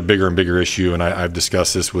such a bigger and bigger issue. And I've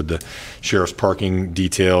discussed this with the sheriff's parking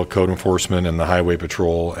detail, code enforcement, and the highway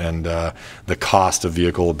patrol. And the cost of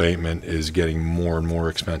vehicle abatement is getting more and more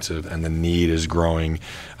expensive, and the need is growing.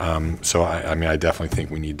 So I definitely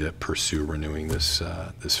think we need to pursue renewing this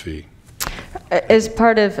fee. As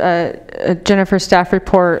part of Jennifer's staff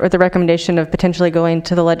report, with the recommendation of potentially going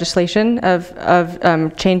to the legislation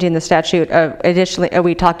of changing the statute, additionally,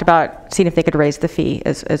 we talked about seeing if they could raise the fee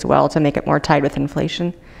as well to make it more tied with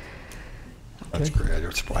inflation. That's great.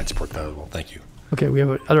 I'd support that as well. Thank you. Okay, we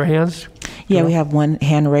have other hands? Yeah, we have one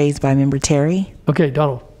hand raised by Member Terry. Okay,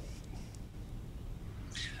 Donald.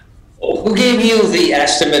 Who gave you the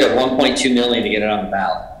estimate of 1.2 million to get it on the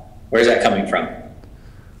ballot? Where's that coming from?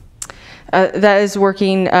 That is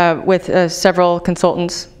working with several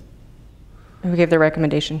consultants who gave their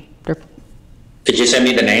recommendation. Could you send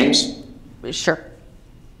me the names? Sure.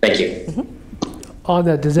 Thank you. Mm-hmm. On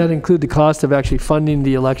that, does that include the cost of actually funding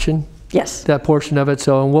the election? Yes. That portion of it.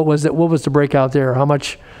 So, and what was the breakout there? How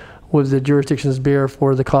much would the jurisdictions bear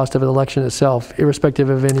for the cost of an election itself, irrespective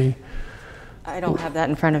of any? I don't have that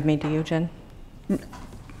in front of me. Do you, Jen? The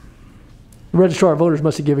registrar of voters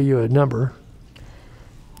must have given you a number.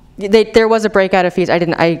 There was a breakout of fees.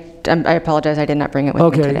 I apologize. I did not bring it with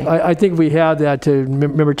me today. I think we have that to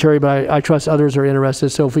Member Terry, but I trust others are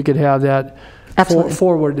interested. So if we could have that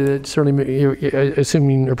forwarded, certainly,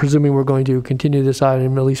 assuming or presuming we're going to continue this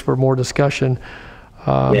item, at least for more discussion.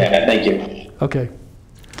 Yeah, thank you. Okay.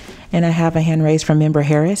 And I have a hand raised from Member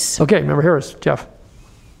Harris. Okay, Member Harris, Jeff.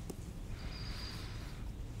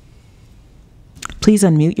 Please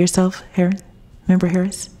unmute yourself, Member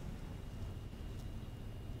Harris.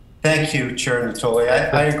 Thank you, Chair Natoli.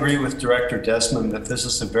 I agree with Director Desmond that this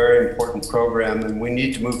is a very important program and we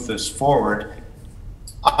need to move this forward.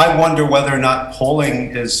 I wonder whether or not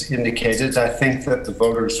polling is indicated. I think that the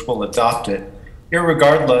voters will adopt it.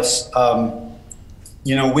 Irregardless,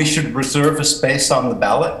 we should reserve a space on the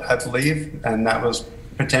ballot, I believe, and that was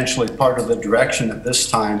potentially part of the direction at this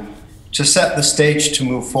time, to set the stage to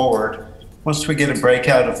move forward. Once we get a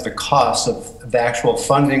breakout of the cost of the actual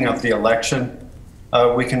funding of the election,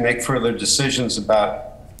 we can make further decisions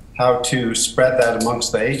about how to spread that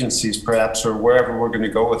amongst the agencies, perhaps, or wherever we're going to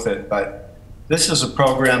go with it. But this is a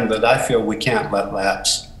program that I feel we can't let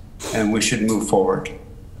lapse, and we should move forward.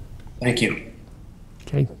 Thank you.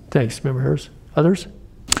 Okay, thanks, Member Harris. Others?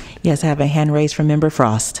 Yes, I have a hand raised from Member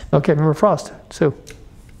Frost. Okay, Member Frost. Sue.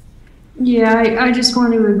 Yeah, I just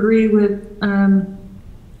want to agree with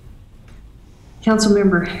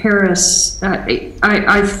Councilmember Harris.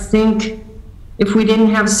 I think if we didn't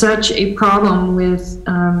have such a problem with,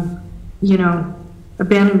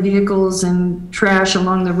 abandoned vehicles and trash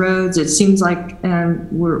along the roads, it seems like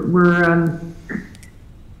we're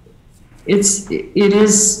it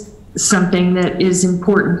is something that is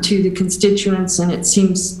important to the constituents, and it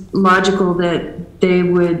seems logical that they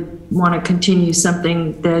would want to continue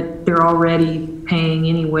something that they're already paying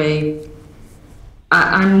anyway.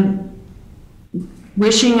 I'm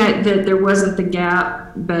wishing that there wasn't the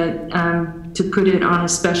gap, but to put it on a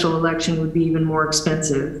special election would be even more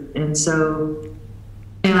expensive. And so,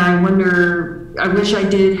 and I wonder, I wish I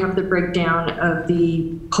did have the breakdown of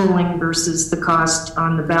the polling versus the cost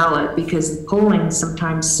on the ballot, because the polling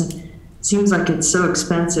sometimes seems like it's so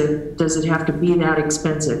expensive. Does it have to be that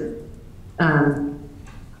expensive? You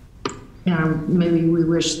know, maybe we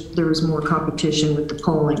wish there was more competition with the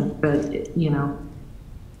polling, but you know,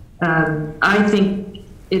 I think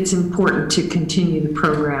it's important to continue the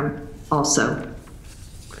program also.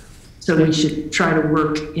 So we should try to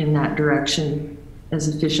work in that direction as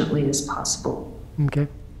efficiently as possible. Okay.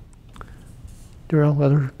 Darrell,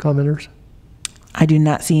 other commenters? I do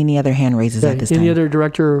not see any other hand raises at this time. Any other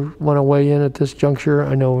director want to weigh in at this juncture?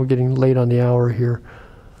 I know we're getting late on the hour here.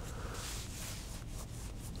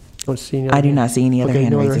 Don't see any I do not see any other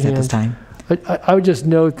hand raises at this time. I would just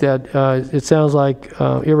note that it sounds like,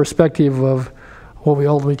 irrespective of what we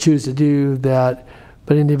ultimately choose to do, that,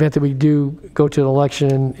 but in the event that we do go to an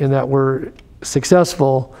election and that we're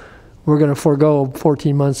successful, we're going to forego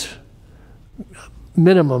 14 months,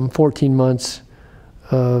 minimum 14 months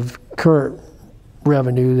of current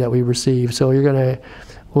revenue that we receive. So you're going to,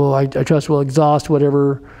 well, I trust we'll exhaust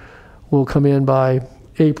whatever will come in by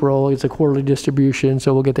April. It's a quarterly distribution,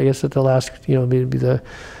 so we'll get, I guess, at the last, you know, maybe the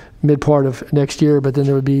mid part of next year, but then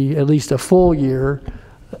there would be at least a full year,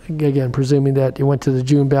 again, presuming that it went to the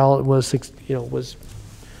June ballot, was, you know, was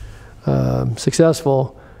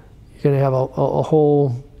successful. You're going to have a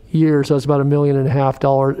whole year, so it's about $1.5 million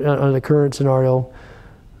under the current scenario,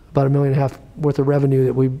 about $1.5 million worth of revenue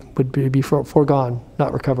that we would be foregone,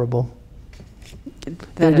 not recoverable.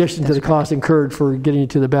 In addition to the cost incurred for getting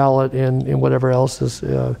to the ballot and whatever else is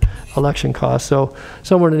election costs. So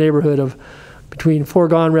somewhere in the neighborhood of between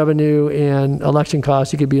foregone revenue and election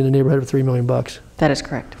costs, you could be in the neighborhood of $3 million. That is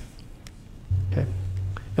correct. Okay.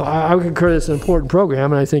 Now, I would concur it's an important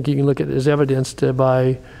program, and I think you can look at it as evidenced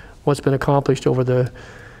by what's been accomplished over the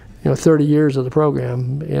 30 years of the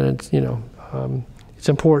program. And it's, it's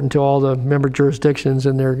important to all the member jurisdictions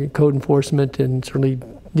and their code enforcement, and certainly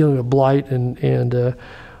dealing with blight and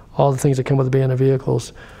all the things that come with a ban of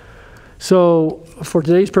vehicles. So for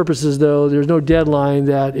today's purposes, though, there's no deadline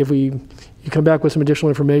that if you come back with some additional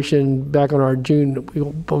information back on our June,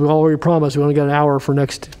 but we already promised we only got an hour for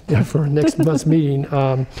next month's meeting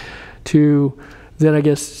to then, I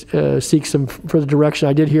guess, seek some further direction.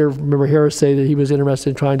 I did hear Member Harris say that he was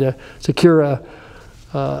interested in trying to secure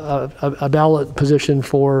a ballot position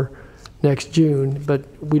for next June, but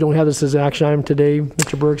we don't have this as an action item today,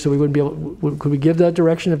 Mr. Burke, so we wouldn't be able, could we give that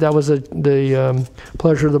direction if that was the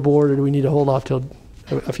pleasure of the board, or do we need to hold off till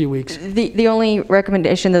a few weeks? The only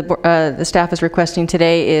recommendation that the staff is requesting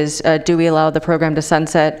today is, do we allow the program to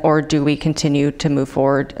sunset, or do we continue to move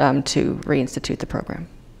forward to reinstitute the program?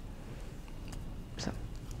 So.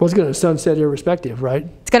 Well, it's going to sunset irrespective, right?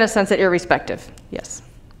 It's going to sunset irrespective, yes.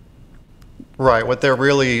 Right. What they're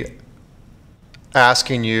really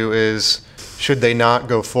asking you is, should they not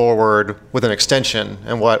go forward with an extension?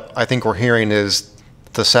 And what I think we're hearing is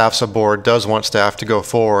the SAFSA board does want staff to go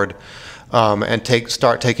forward and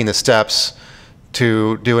start taking the steps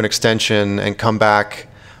to do an extension and come back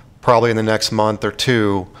probably in the next month or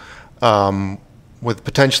two with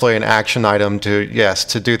potentially an action item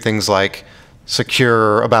to do things like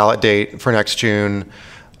secure a ballot date for next June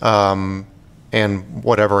and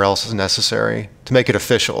whatever else is necessary to make it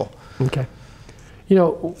official. Okay.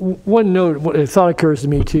 One note, a thought occurs to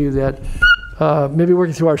me too, that maybe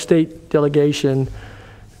working through our state delegation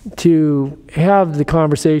to have the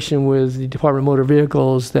conversation with the Department of Motor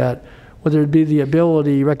Vehicles, that whether it be the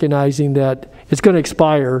ability, recognizing that it's going to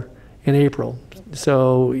expire in April.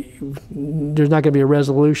 So there's not going to be a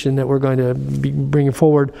resolution that we're going to be bringing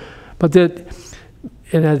forward. But that,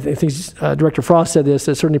 and I think Director Frost said this,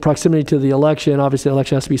 that certainly proximity to the election, obviously the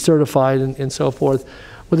election has to be certified and so forth,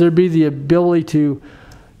 would there be the ability to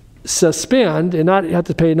suspend and not have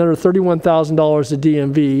to pay another $31,000 to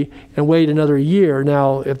DMV and wait another year?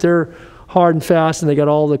 Now, if they're hard and fast and they got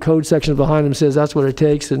all the code sections behind them says that's what it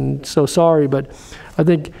takes, and so sorry, but I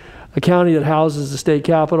think a county that houses the state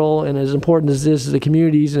capital and as important as this is the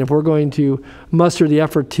communities, and if we're going to muster the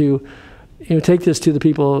effort to take this to the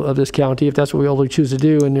people of this county, if that's what we all choose to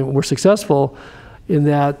do, and we're successful in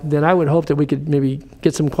that, then I would hope that we could maybe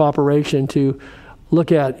get some cooperation to look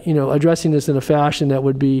at, addressing this in a fashion that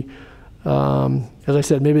would be, as I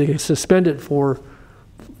said, maybe they could suspend it for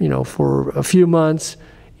for a few months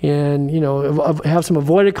and, have some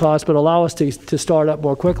avoided costs, but allow us to start up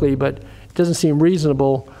more quickly. But it doesn't seem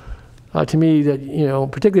reasonable to me that,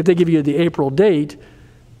 particularly if they give you the April date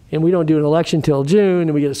and we don't do an election till June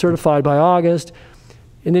and we get it certified by August,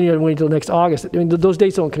 and then you have to wait until next August. I mean, those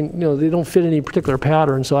dates don't, they don't fit any particular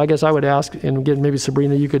pattern. So I guess I would ask, and again, maybe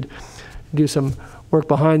Sabrina, you could do some work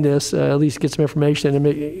behind this, at least get some information. And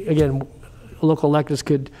again, local electeds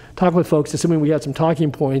could talk with folks, assuming we had some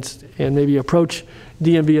talking points, and maybe approach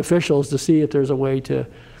DMV officials to see if there's a way to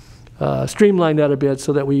streamline that a bit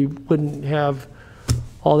so that we wouldn't have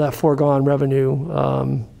all that foregone revenue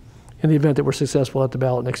in the event that we're successful at the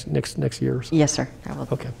ballot next year. So. Yes, sir. I will.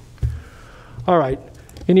 Okay. All right.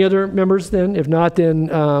 Any other members then? If not,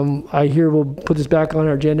 then I hear we'll put this back on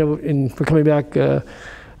our agenda and we're coming back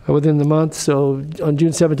within the month. So on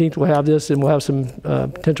June 17th, we'll have this and we'll have some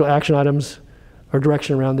potential action items or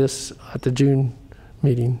direction around this at the June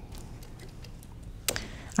meeting.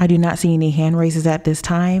 I do not see any hand raises at this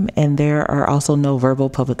time, and there are also no verbal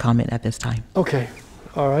public comment at this time. Okay.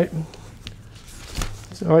 All right.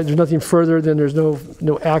 All right, there's nothing further, then there's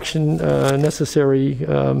no action necessary.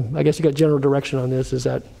 I guess you got general direction on this, is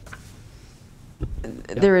that?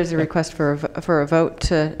 There is a request for a vote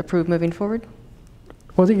to approve moving forward?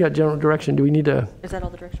 Well, I think you got general direction. Do we need to? Is that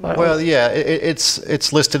all the direction? Well, yeah,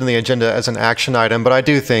 it's listed in the agenda as an action item, but I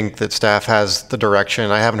do think that staff has the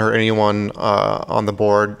direction. I haven't heard anyone on the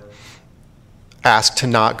board ask to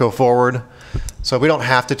not go forward. So we don't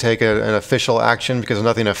have to take an official action because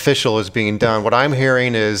nothing official is being done. What I'm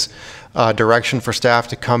hearing is direction for staff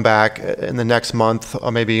to come back in the next month,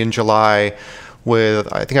 or maybe in July,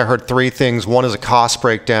 with, I think I heard 3 things. One is a cost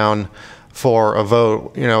breakdown for a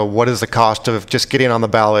vote. What is the cost of just getting on the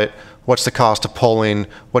ballot? What's the cost of polling?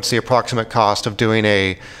 What's the approximate cost of doing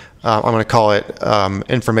I'm going to call it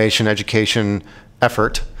information education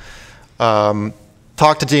effort?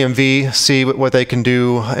 Talk to DMV, see what they can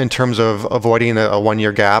do in terms of avoiding a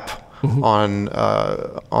 1-year gap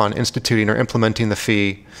on instituting or implementing the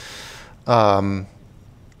fee. So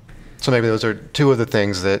maybe those are 2 of the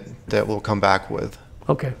things that we'll come back with.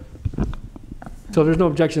 Okay. So if there's no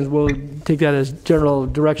objections, we'll take that as general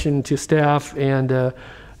direction to staff, and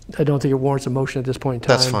I don't think it warrants a motion at this point in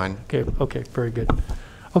time. That's fine. Okay, very good.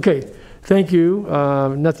 Okay, thank you.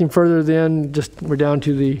 Nothing further then, just we're down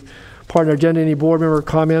to the part of our agenda. Any board member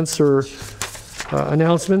comments or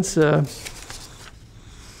announcements? Any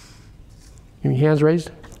hands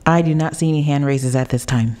raised? I do not see any hand raises at this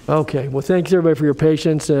time. Okay, well, thanks everybody for your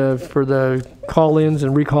patience, for the call-ins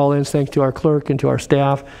and recall-ins. Thanks to our clerk and to our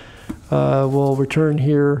staff. We'll return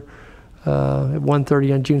here at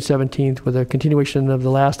 1:30 on June 17th with a continuation of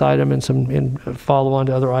the last item and follow on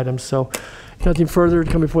to other items. So nothing further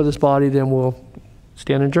to come before this body, then we'll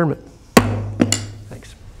stand in adjournment.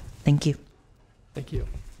 Thanks. Thank you. Thank you.